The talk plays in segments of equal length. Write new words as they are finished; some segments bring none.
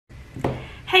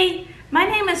Hey, my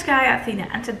name is Gaia Athena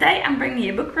and today I'm bringing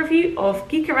you a book review of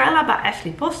Geekerella by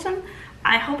Ashley Poston.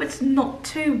 I hope it's not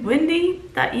too windy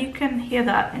that you can hear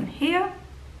that in here.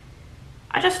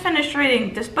 I just finished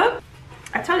reading this book.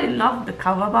 I totally love the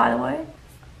cover, by the way.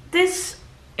 This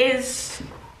is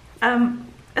a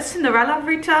Cinderella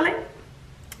retelling.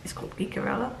 It's called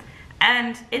Geekerella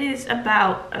and it is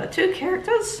about two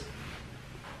characters.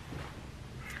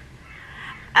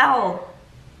 Elle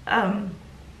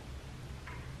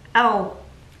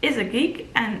is a geek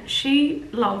and she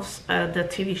loves the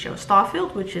TV show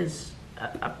Starfield, which is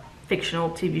a fictional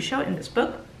TV show in this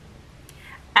book.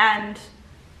 And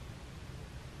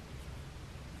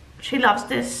she loves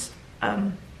this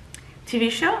TV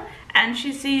show and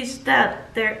she sees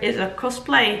that there is a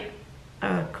cosplay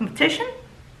competition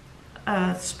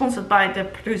sponsored by the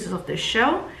producers of this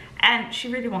show, and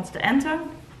she really wants to enter.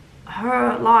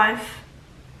 Her life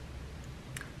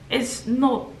is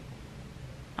not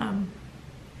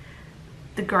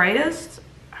the greatest.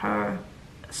 Her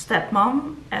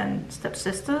stepmom and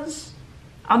stepsisters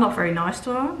are not very nice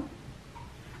to her.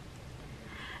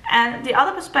 And the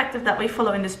other perspective that we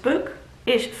follow in this book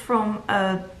is from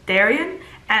Darian,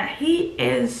 and he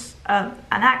is an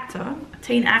actor, a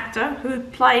teen actor, who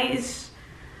plays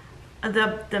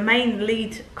the main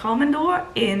lead Commodore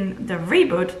in the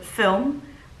reboot film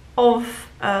of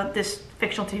this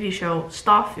fictional TV show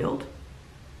Starfield.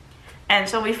 And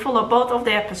so we follow both of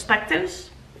their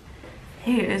perspectives.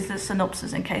 Here is the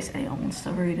synopsis in case anyone wants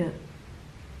to read it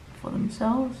for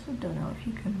themselves. I don't know if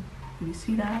you can really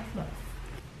see that. But...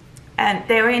 And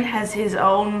Darian has his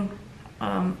own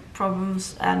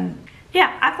problems, and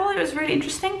yeah, I thought it was really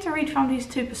interesting to read from these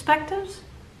two perspectives.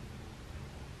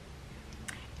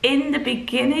 In the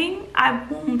beginning, I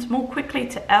warmed more quickly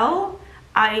to Elle.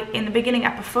 In the beginning, I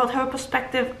preferred her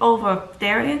perspective over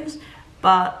Darian's,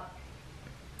 but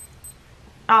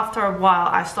after a while,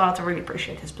 I started to really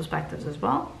appreciate his perspectives as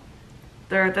well.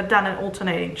 They're done in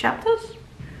alternating chapters.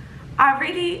 I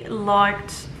really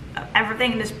liked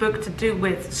everything in this book to do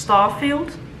with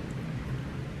Starfield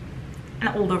and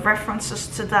all the references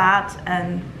to that,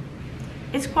 and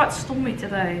it's quite stormy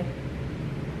today,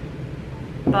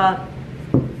 but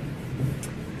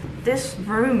this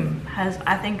room has,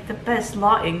 I think, the best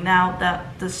lighting now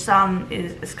that the sun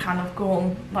is kind of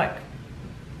gone, like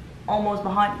almost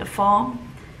behind the farm,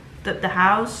 the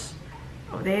house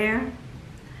over there.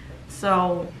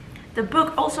 So the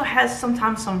book also has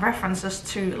sometimes some references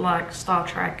to like Star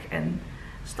Trek and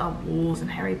Star Wars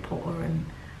and Harry Potter, and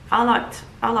I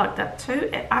liked that too.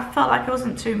 I felt like it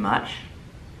wasn't too much.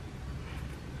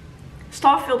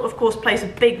 Starfield, of course, plays a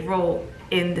big role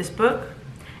in this book.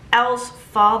 Elle's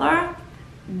father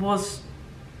was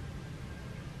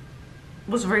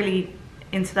really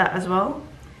into that as well.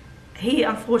 He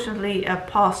unfortunately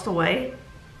passed away,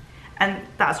 and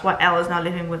that's why Elle is now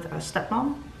living with her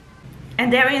stepmom.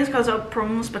 And Darian's got some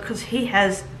problems because he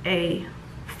has a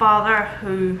father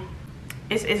who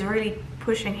is really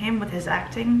pushing him with his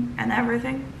acting and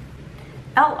everything.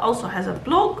 Elle also has a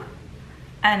blog,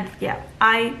 and yeah,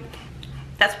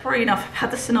 that's probably enough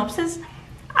about the synopsis.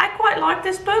 I quite like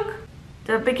this book.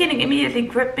 The beginning immediately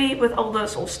gripped me with all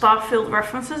those Starfield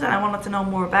references, and I wanted to know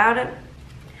more about it.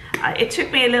 It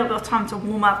took me a little bit of time to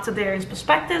warm up to Darian's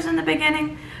perspectives in the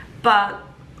beginning, but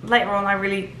later on I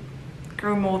really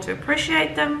grew more to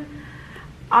appreciate them.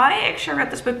 I actually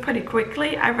read this book pretty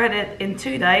quickly. I read it in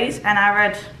 2 days, and I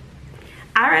read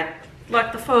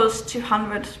like the first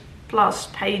 200 plus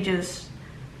pages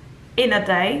in a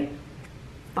day,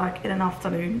 like in an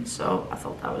afternoon. So I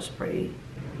thought that's pretty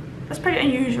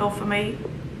unusual for me,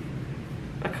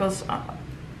 because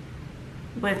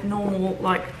with normal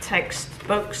like text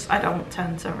books I don't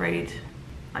tend to read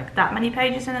like that many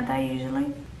pages in a day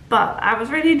usually. But I was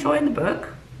really enjoying the book.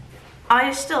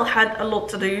 I still had a lot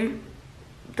to do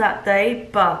that day,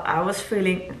 but I was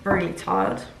feeling really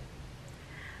tired,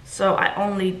 so I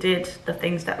only did the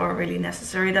things that were really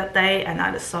necessary that day, and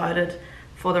I decided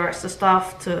for the rest of the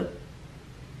stuff to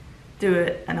do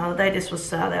it another day. This was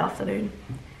Saturday afternoon.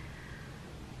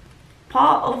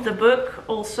 Part of the book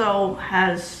also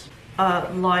has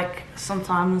like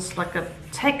sometimes like a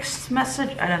text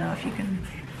message. I don't know if you can,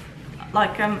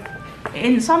 like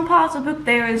in some parts of the book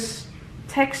there is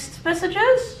text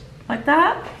messages like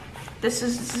that. This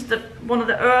is one of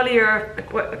the earlier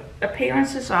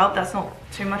appearances, so I hope that's not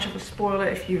too much of a spoiler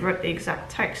if you read the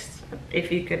exact text,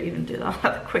 if you could even do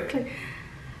that quickly.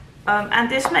 And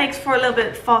this makes for a little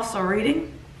bit faster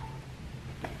reading.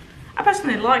 I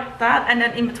personally like that, and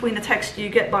then in between the text you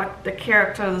get like the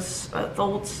characters'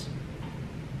 thoughts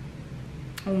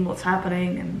on what's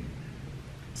happening. And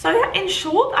so yeah, in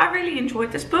short, I really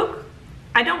enjoyed this book.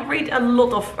 I don't read a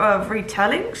lot of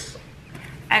retellings.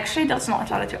 Actually, that's not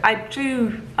entirely true. I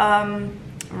do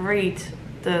read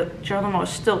the Geronimo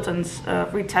Stilton's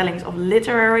retellings of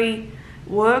literary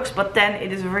works, but then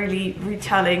it is really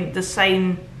retelling the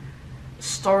same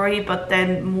story, but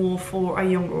then more for a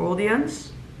younger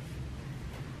audience.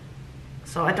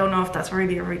 So I don't know if that's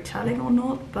really a retelling or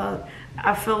not, but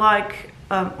I feel like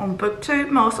on BookTube,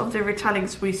 most of the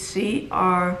retellings we see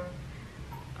are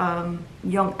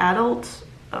young adult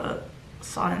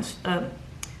science,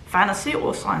 fantasy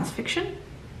or science fiction.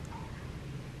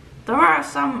 There are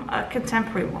some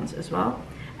contemporary ones as well.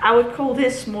 I would call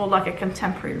this more like a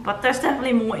contemporary, but there's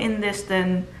definitely more in this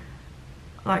than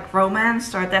like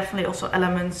romance. There are definitely also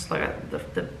elements like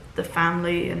the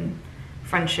family and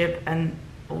friendship and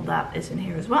all that is in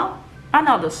here as well.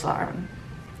 Another siren.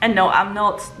 And no, I'm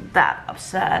not that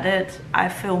upset at it. I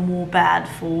feel more bad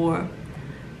for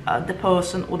the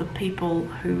person or the people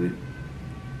who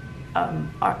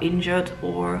are injured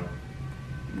or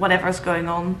whatever's going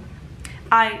on.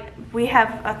 We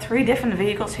have 3 different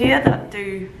vehicles here that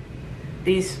do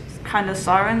these kind of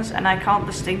sirens, and I can't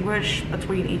distinguish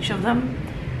between each of them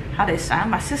how they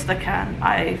sound. My sister can.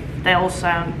 They all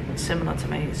sound similar to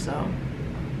me, so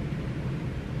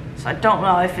I don't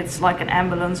know if it's like an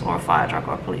ambulance or a fire truck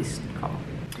or a police car.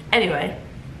 Anyway,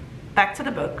 back to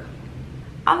the book.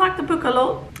 I like the book a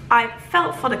lot. I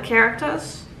felt for the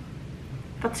characters,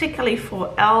 particularly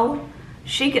for Elle.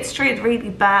 She gets treated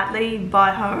really badly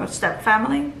by her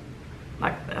stepfamily,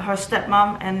 like her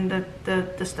stepmom and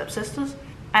the stepsisters,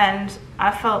 and I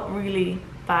felt really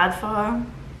bad for her.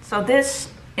 So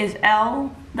this is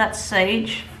Elle, that's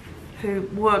Sage, who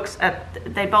works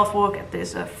at, they both work at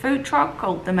this food truck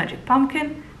called The Magic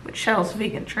Pumpkin, which sells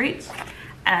vegan treats.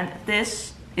 And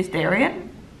this is Darian.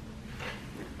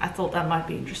 I thought that might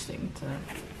be interesting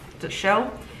to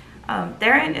show.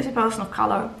 Darian is a person of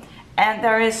color, and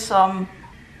there is some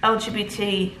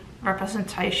LGBT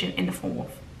representation in the form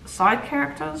of side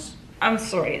characters. I'm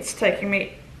sorry, it's taking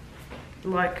me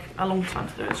like a long time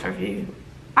to do this review.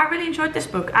 I really enjoyed this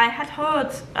book. I had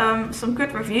heard some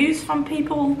good reviews from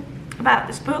people about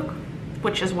this book,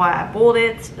 which is why I bought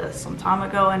it some time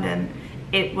ago, and then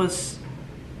it was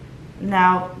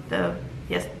now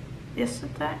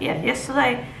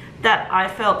yesterday that I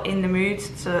felt in the mood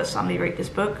to suddenly read this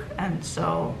book, and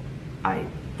so I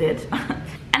did.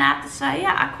 And I have to say,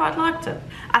 yeah, I quite liked it.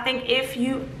 I think if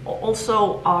you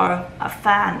also are a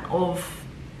fan of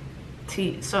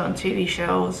certain TV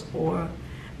shows or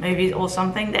movies or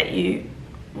something, that you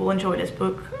will enjoy this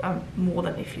book more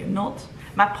than if you're not.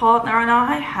 My partner and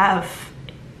I have,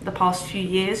 the past few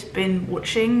years, been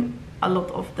watching a lot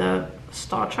of the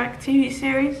Star Trek TV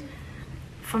series.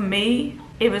 For me,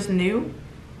 it was new.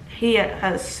 He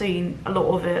has seen a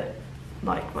lot of it,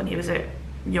 like when he was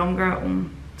younger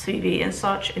on TV and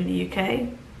such in the UK.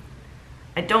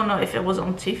 I don't know if it was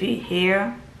on TV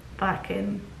here back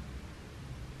in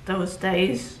those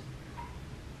days.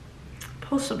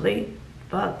 Possibly,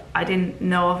 but I didn't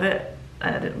know of it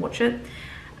and I didn't watch it.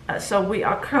 So we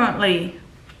are currently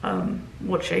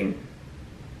watching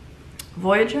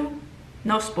Voyager.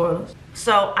 No spoilers.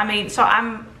 So I mean,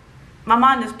 my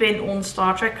mind has been on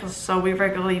Star Trek, so we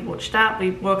regularly watch that. We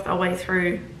worked our way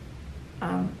through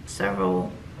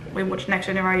several. We watched Next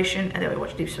Generation, and then we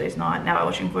watched Deep Space Nine. Now we're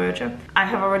watching Voyager. I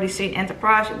have already seen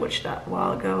Enterprise. We watched that a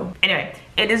while ago. Anyway,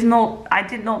 it is not, I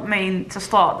did not mean to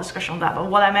start a discussion on that, but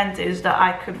what I meant is that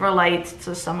I could relate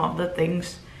to some of the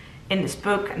things in this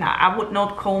book. Now, I would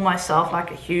not call myself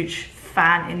like a huge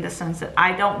fan in the sense that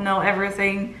I don't know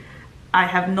everything. I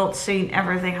have not seen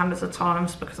everything hundreds of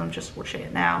times because I'm just watching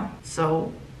it now.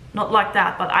 So, not like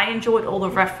that, but I enjoyed all the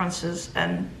references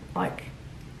and like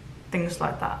things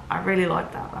like that. I really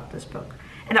like that about this book.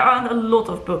 And there aren't a lot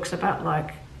of books about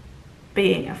like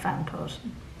being a fan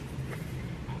person.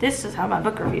 This is how my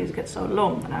book reviews get so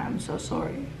long, and I'm so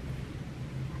sorry.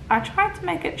 I tried to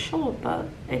make it short, but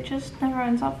it just never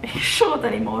ends up being short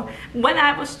anymore. When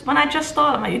I just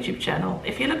started my YouTube channel,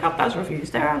 if you look up those reviews,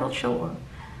 they're a lot shorter.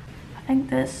 I think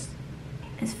this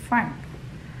is Frank.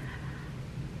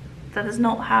 That is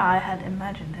not how I had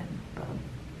imagined him, but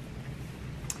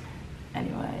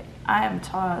anyway, I am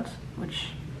tired, which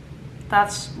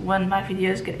that's when my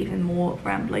videos get even more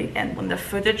rambly, and when the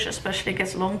footage especially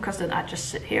gets long, because then I just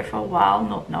sit here for a while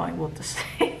not knowing what to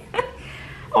say.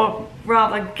 Or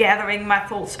rather gathering my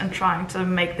thoughts and trying to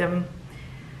make them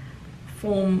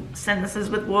form sentences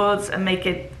with words and make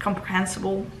it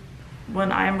comprehensible.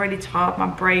 When I am really tired, my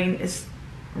brain is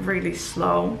really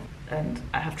slow and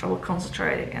I have trouble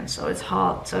concentrating, and so it's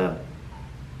hard to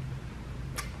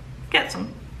get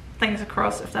some things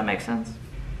across, if that makes sense.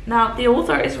 Now the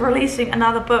author is releasing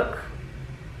another book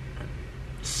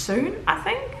soon, I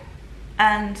think,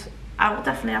 and I will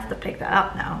definitely have to pick that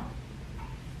up now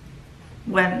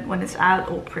when it's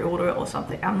out, or pre-order it or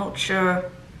something. I'm not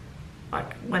sure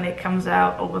like when it comes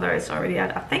out or whether it's already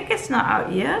out. I think it's not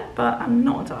out yet, but I'm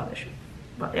not entirely sure.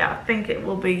 But yeah, I think it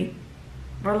will be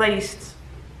released,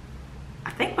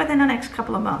 I think within the next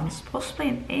couple of months, possibly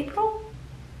in April,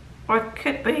 or it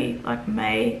could be like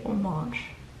May or March.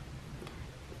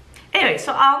 Anyway,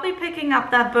 so I'll be picking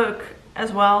up that book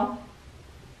as well.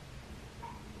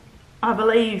 I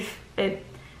believe it.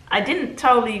 I didn't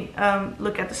totally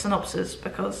look at the synopsis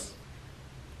because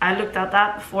I looked at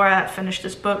that before I had finished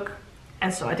this book,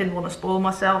 and so I didn't want to spoil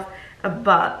myself.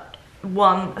 But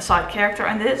a side character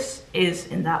in this is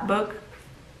in that book.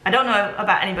 I don't know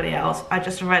about anybody else. I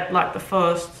just read like the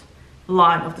first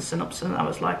line of the synopsis and I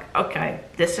was like, okay,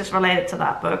 this is related to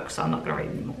that book, so I'm not gonna read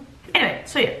anymore. Anyway,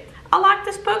 so yeah, I like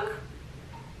this book.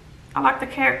 I like the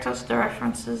characters, the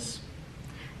references,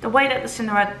 the way that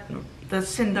the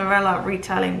Cinderella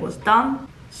retelling was done.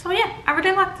 So yeah, I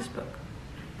really like this book.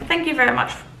 Thank you very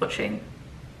much for watching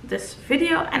this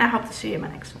video, and I hope to see you in my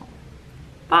next one.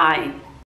 Bye!